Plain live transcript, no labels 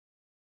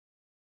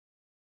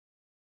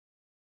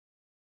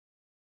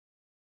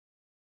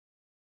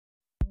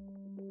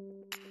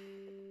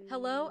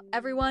Hello,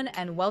 everyone,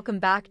 and welcome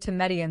back to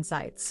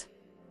MediInsights.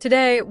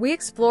 Today, we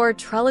explore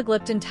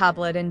Trelagliptin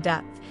Tablet in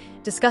depth,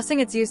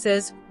 discussing its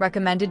uses,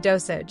 recommended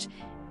dosage,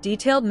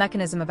 detailed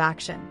mechanism of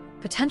action,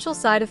 potential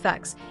side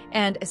effects,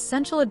 and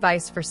essential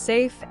advice for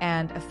safe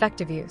and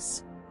effective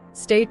use.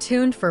 Stay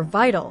tuned for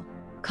vital,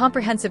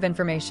 comprehensive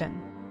information.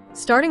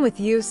 Starting with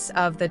use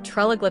of the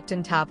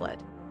Trelagliptin Tablet.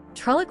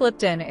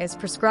 Trelagliptin is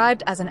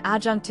prescribed as an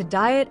adjunct to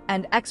diet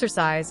and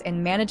exercise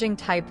in managing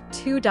type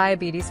 2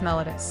 diabetes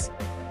mellitus.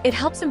 It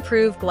helps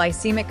improve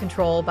glycemic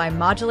control by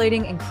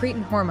modulating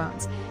incretin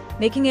hormones,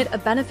 making it a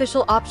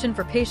beneficial option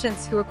for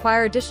patients who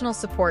require additional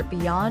support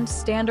beyond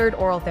standard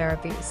oral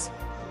therapies.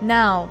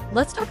 Now,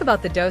 let's talk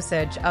about the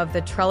dosage of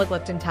the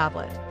Trelagliptin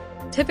tablet.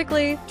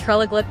 Typically,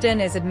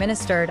 Trelagliptin is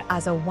administered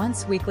as a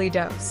once-weekly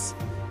dose.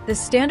 The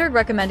standard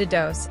recommended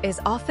dose is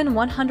often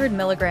 100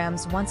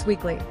 milligrams once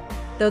weekly,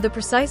 though the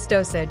precise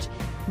dosage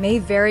may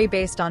vary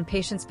based on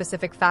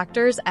patient-specific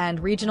factors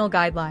and regional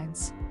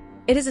guidelines.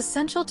 It is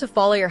essential to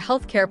follow your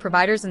healthcare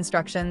provider's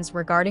instructions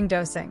regarding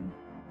dosing.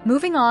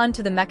 Moving on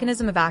to the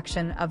mechanism of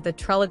action of the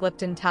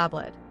Trelagliptin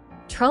tablet.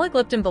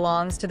 Trelagliptin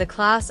belongs to the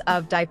class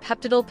of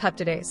dipeptidyl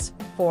peptidase,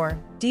 or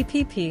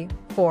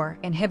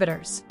DPP-4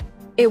 inhibitors.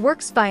 It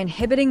works by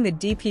inhibiting the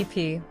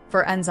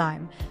DPP-4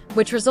 enzyme,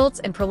 which results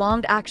in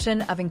prolonged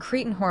action of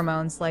incretin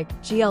hormones like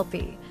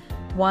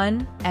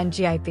GLP-1 and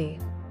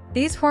GIP.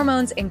 These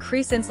hormones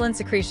increase insulin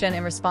secretion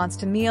in response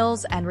to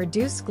meals and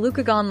reduce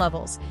glucagon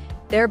levels,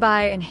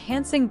 thereby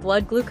enhancing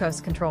blood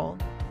glucose control.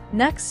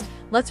 Next,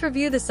 let's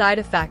review the side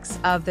effects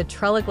of the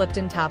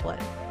Trelagliptin tablet.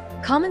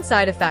 Common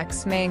side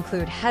effects may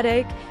include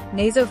headache,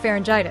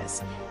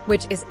 nasopharyngitis,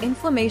 which is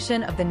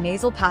inflammation of the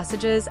nasal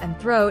passages and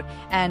throat,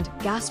 and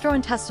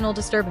gastrointestinal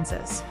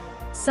disturbances.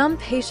 Some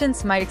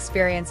patients might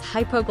experience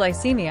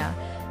hypoglycemia,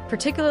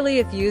 particularly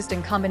if used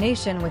in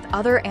combination with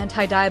other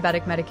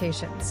anti-diabetic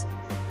medications.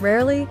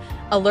 Rarely,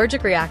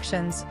 allergic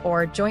reactions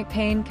or joint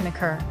pain can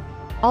occur.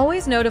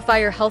 Always notify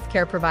your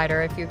healthcare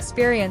provider if you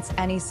experience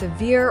any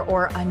severe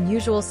or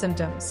unusual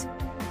symptoms.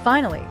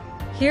 Finally,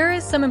 here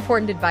is some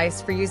important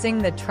advice for using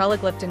the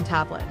Trelagliptin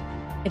tablet.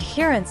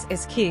 Adherence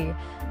is key,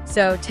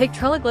 so take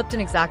Trelagliptin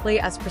exactly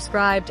as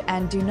prescribed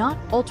and do not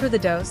alter the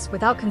dose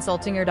without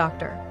consulting your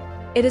doctor.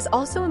 It is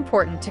also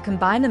important to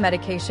combine the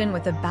medication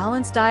with a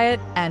balanced diet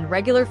and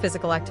regular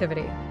physical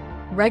activity.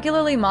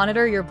 Regularly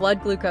monitor your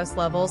blood glucose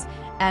levels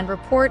and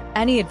report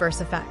any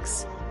adverse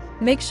effects.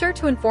 Make sure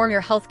to inform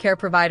your healthcare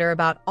provider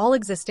about all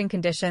existing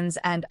conditions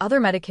and other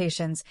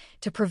medications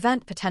to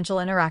prevent potential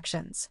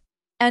interactions.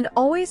 And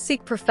always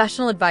seek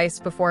professional advice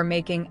before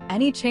making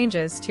any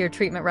changes to your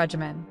treatment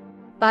regimen.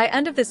 By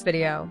end of this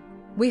video,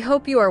 we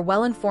hope you are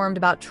well informed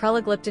about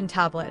Trelagliptin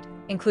tablet,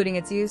 including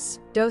its use,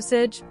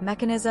 dosage,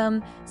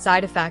 mechanism,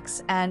 side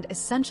effects, and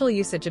essential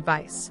usage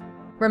advice.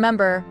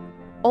 Remember,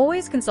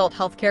 always consult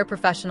healthcare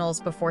professionals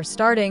before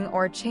starting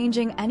or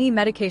changing any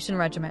medication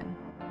regimen.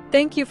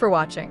 Thank you for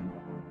watching.